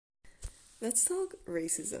Let's talk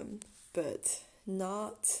racism, but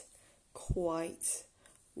not quite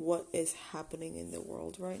what is happening in the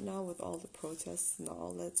world right now with all the protests and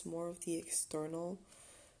all. That's more of the external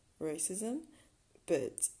racism,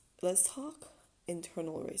 but let's talk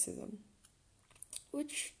internal racism,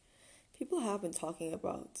 which people have been talking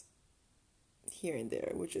about here and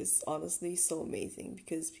there, which is honestly so amazing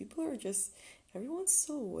because people are just, everyone's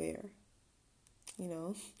so aware, you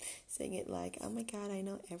know, saying it like, oh my god, I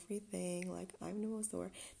know everything, like I'm the most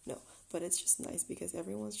aware. No, but it's just nice because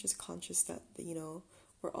everyone's just conscious that,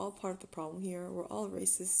 we're all part of the problem here, we're all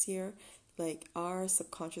racists here. Like our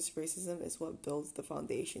subconscious racism is what builds the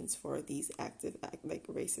foundations for these like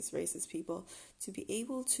racist people to be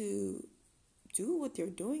able to do what they're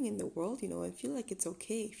doing in the world, and feel like it's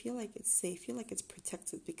okay, feel like it's safe, feel like it's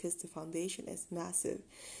protected because the foundation is massive.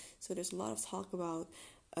 So there's a lot of talk about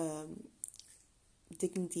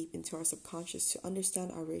digging deep into our subconscious to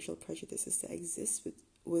understand our racial prejudices that exist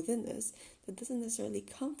within us, that doesn't necessarily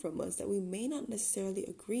come from us, that we may not necessarily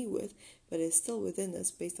agree with, but is still within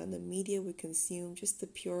us based on the media we consume, just the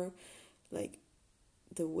pure, like,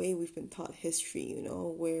 the way we've been taught history,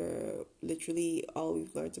 where literally all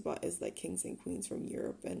we've learned about is like kings and queens from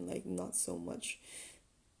Europe and like not so much,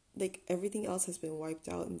 like everything else has been wiped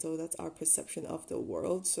out, and so that's our perception of the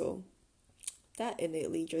world. So that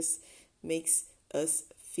innately just makes us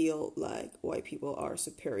feel like white people are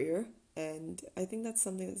superior. And I think that's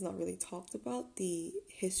something that's not really talked about, the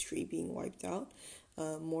history being wiped out.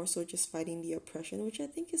 More so just fighting the oppression, which I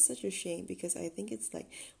think is such a shame because I think it's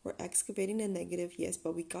like we're excavating the negative, yes,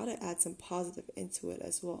 but we gotta add some positive into it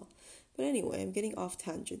as well. But anyway, I'm getting off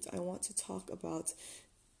tangent. I want to talk about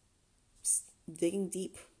digging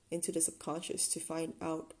deep into the subconscious to find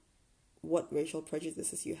out what racial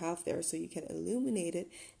prejudices you have there so you can illuminate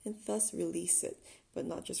it and thus release it, but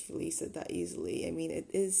not just release it that easily. I mean, it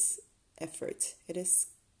is effort. It is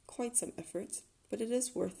quite some effort, but it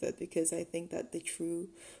is worth it because I think that the true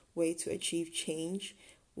way to achieve change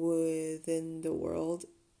within the world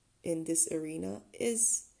in this arena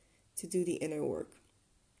is to do the inner work.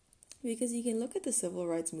 Because you can look at the civil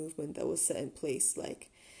rights movement that was set in place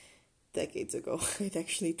like decades ago. I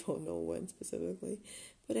actually don't know when specifically.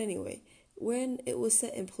 But anyway, when it was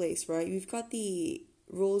set in place, right, we've got the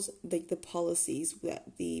rules, like the policies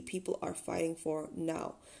that the people are fighting for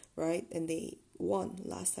now, right? And they won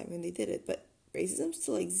last time when they did it. But racism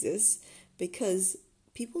still exists because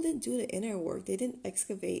people didn't do the inner work. They didn't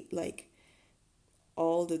excavate like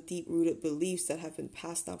all the deep-rooted beliefs that have been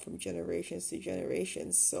passed down from generations to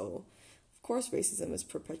generations. So of course racism is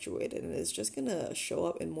perpetuated and it's just gonna show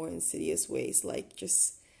up in more insidious ways, like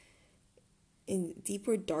just in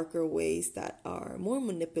deeper, darker ways that are more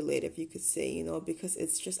manipulative, you could say, because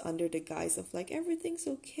it's just under the guise of like everything's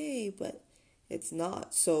okay, but it's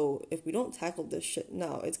not. So if we don't tackle this shit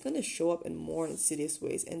now, it's going to show up in more insidious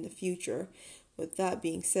ways in the future. With that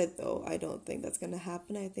being said, though, I don't think that's going to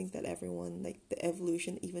happen. I think that everyone, like the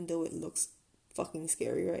evolution, even though it looks fucking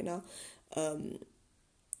scary right now,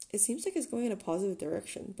 it seems like it's going in a positive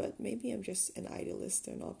direction, but maybe I'm just an idealist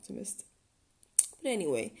or an optimist. But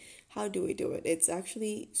anyway, how do we do it? It's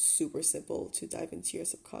actually super simple to dive into your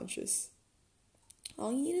subconscious.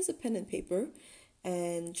 All you need is a pen and paper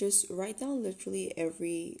and just write down literally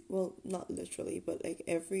not literally, but like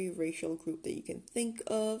every racial group that you can think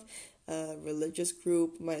of, religious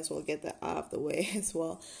group, might as well get that out of the way as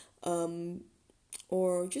well,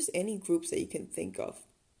 or just any groups that you can think of.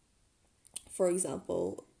 For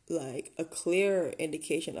example, like a clear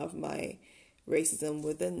indication of my racism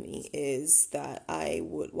within me is that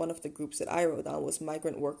one of the groups that I wrote down was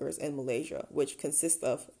migrant workers in Malaysia, which consist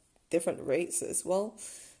of different races. Well,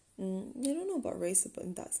 I don't know about race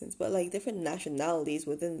in that sense, but like different nationalities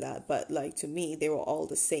within that. But like to me, they were all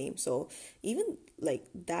the same. So even like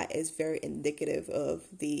that is very indicative of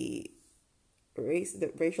the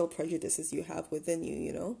racial prejudices you have within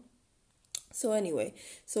you. So anyway,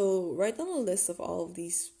 so write down a list of all of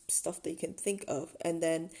these stuff that you can think of, and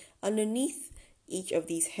then underneath each of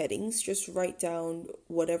these headings, just write down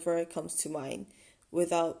whatever comes to mind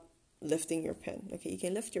without lifting your pen. Okay, you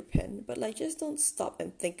can lift your pen, but like just don't stop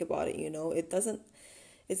and think about it.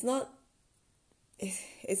 It's not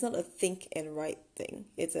a think and write thing.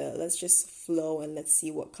 It's a let's just flow and let's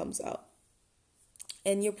see what comes out.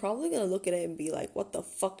 And you're probably going to look at it and be like, what the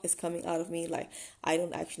fuck is coming out of me? Like, I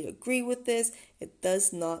don't actually agree with this. It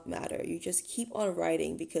does not matter. You just keep on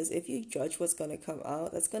writing, because if you judge what's going to come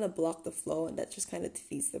out, that's going to block the flow, and that just kind of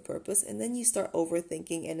defeats the purpose. And then you start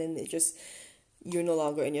overthinking, and then you're no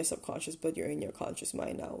longer in your subconscious, but you're in your conscious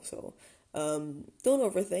mind now. So Don't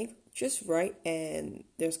overthink, just write, and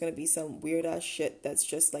there's gonna be some weird ass shit that's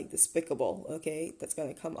just like despicable, okay? That's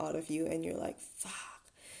gonna come out of you, and you're like, fuck,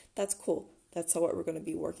 that's cool. That's what we're gonna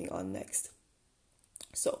be working on next.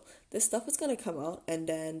 So this stuff is gonna come out, and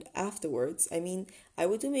then afterwards, I mean, I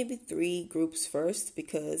would do maybe 3 groups first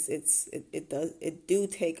because it do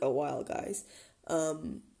take a while, guys.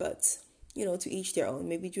 But to each their own.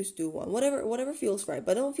 Maybe just do one, whatever feels right.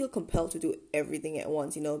 But don't feel compelled to do everything at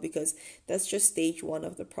once, because that's just stage 1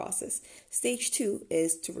 of the process. Stage 2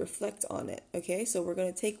 is to reflect on it. Okay, so we're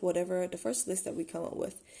gonna take whatever the first list that we come up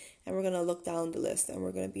with, and we're gonna look down the list, and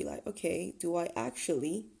we're gonna be like, okay, do I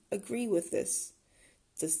actually agree with this?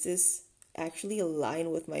 Does this actually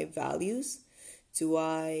align with my values? Do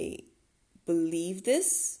I believe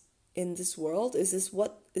this in this world? Is this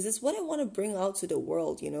what I want to bring out to the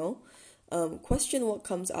world? Question what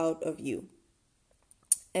comes out of you,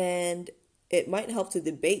 and it might help to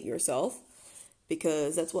debate yourself,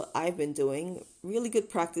 because that's what I've been doing. Really good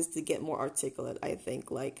practice to get more articulate, I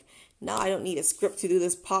think. Like, now I don't need a script to do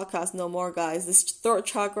this podcast no more, guys. This throat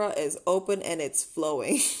chakra is open and it's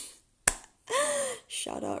flowing.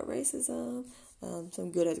 Shout out racism.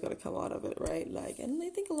 Some good has got to come out of it, right? And I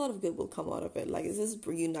think a lot of good will come out of it. This is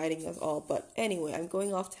reuniting us all. But anyway, I'm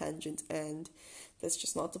going off tangent, and that's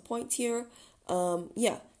just not the point here.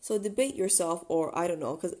 So debate yourself, or I don't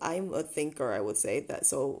know, because I'm a thinker, I would say that.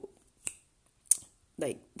 So,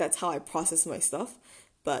 that's how I process my stuff.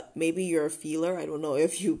 But maybe you're a feeler. I don't know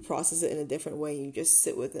if you process it in a different way. You just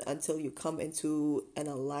sit with it until you come into an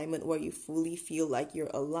alignment where you fully feel like you're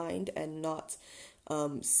aligned and not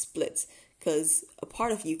split. Because a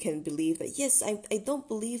part of you can believe that, yes, I don't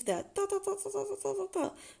believe that,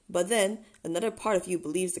 but then another part of you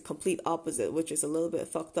believes the complete opposite, which is a little bit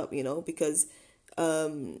fucked up, because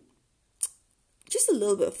just a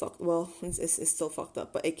little bit fucked. Well, it's still fucked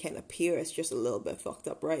up, but it can appear as just a little bit fucked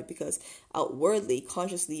up, right? Because outwardly,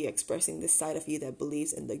 consciously, you're expressing this side of you that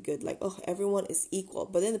believes in the good, like, oh, everyone is equal.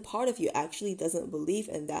 But then the part of you actually doesn't believe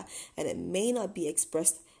in that, and it may not be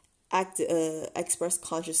expressed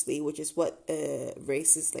consciously, which is what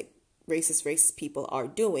racist people are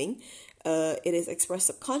doing. It is expressed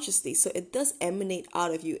subconsciously, so it does emanate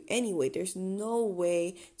out of you anyway. There's no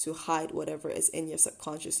way to hide whatever is in your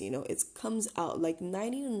subconscious. It comes out. Like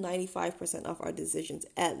 90 to 95% of our decisions,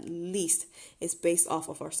 at least, is based off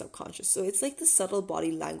of our subconscious. So it's like the subtle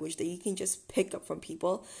body language that you can just pick up from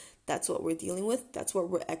people. That's what we're dealing with. That's what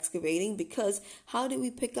we're excavating. Because how did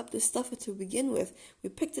we pick up this stuff to begin with? We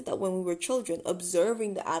picked it up when we were children,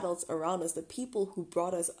 observing the adults around us, the people who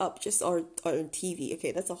brought us up, just on TV.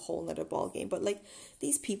 Okay, that's a whole nother ball game. But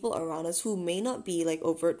these people around us who may not be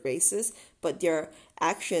overt racist, but their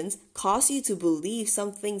actions cause you to believe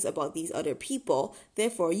some things about these other people.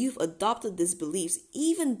 Therefore, you've adopted these beliefs,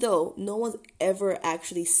 even though no one's ever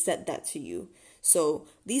actually said that to you. So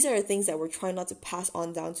these are the things that we're trying not to pass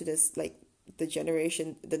on down to this, the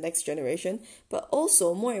next generation. But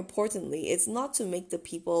also, more importantly, it's not to make the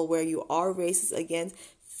people where you are racist against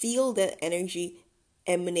feel that energy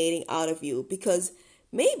emanating out of you. Because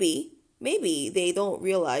maybe they don't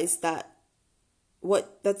realize that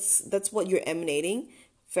that's what you're emanating.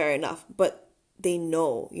 Fair enough. But they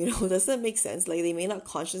know, does that make sense? They may not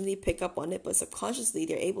consciously pick up on it, but subconsciously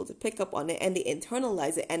they're able to pick up on it, and they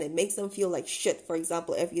internalize it, and it makes them feel like shit. For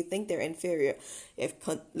example, if you think they're inferior, if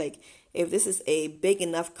this is a big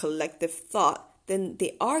enough collective thought, then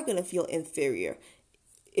they are going to feel inferior.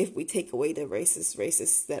 If we take away the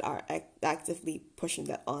racists that are actively pushing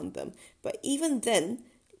that on them. But even then,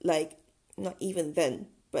 not even then,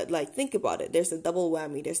 but think about it. There's a double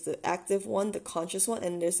whammy. There's the active one, the conscious one,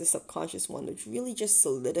 and there's the subconscious one, which really just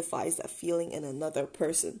solidifies that feeling in another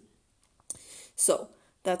person. So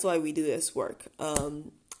that's why we do this work.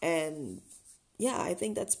 And yeah, I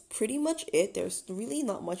think that's pretty much it. There's really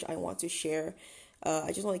not much I want to share.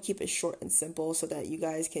 I just want to keep it short and simple so that you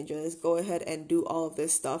guys can just go ahead and do all of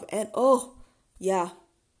this stuff. And no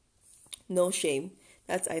shame.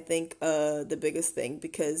 That's, I think, the biggest thing,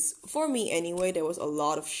 because for me anyway, there was a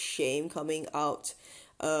lot of shame coming out,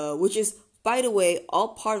 which is, by the way, all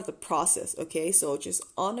part of the process, okay? So just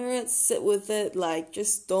honor it, sit with it,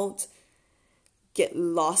 just don't get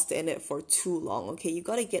lost in it for too long, okay? You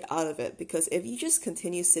got to get out of it, because if you just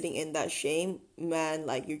continue sitting in that shame, man,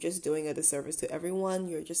 you're just doing a disservice to everyone.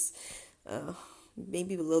 You're just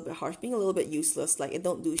maybe a little bit harsh, being a little bit useless, it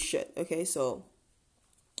don't do shit, okay? So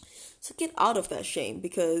get out of that shame,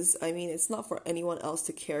 because it's not for anyone else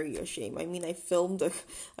to carry your shame. I filmed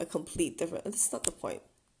a complete different. That's not the point.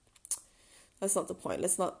 That's not the point.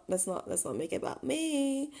 Let's not make it about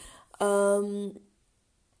me.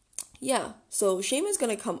 Yeah. So shame is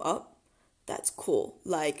gonna come up. that's cool.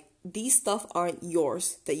 Like, these stuff aren't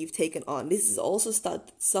yours that you've taken on. This is also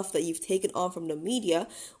stuff that you've taken on from the media,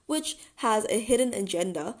 which has a hidden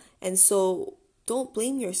agenda. And so don't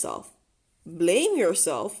blame yourself. Blame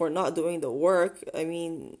yourself for not doing the work. I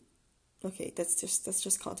mean, okay, that's just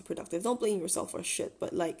counterproductive. Don't blame yourself for shit,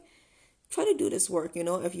 but like, try to do this work,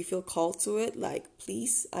 if you feel called to it. Like,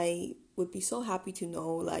 please, I would be so happy to know,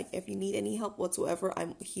 like, if you need any help whatsoever,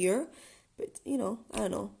 I'm here. But I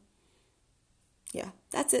don't know. Yeah,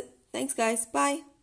 that's it. Thanks, guys. Bye.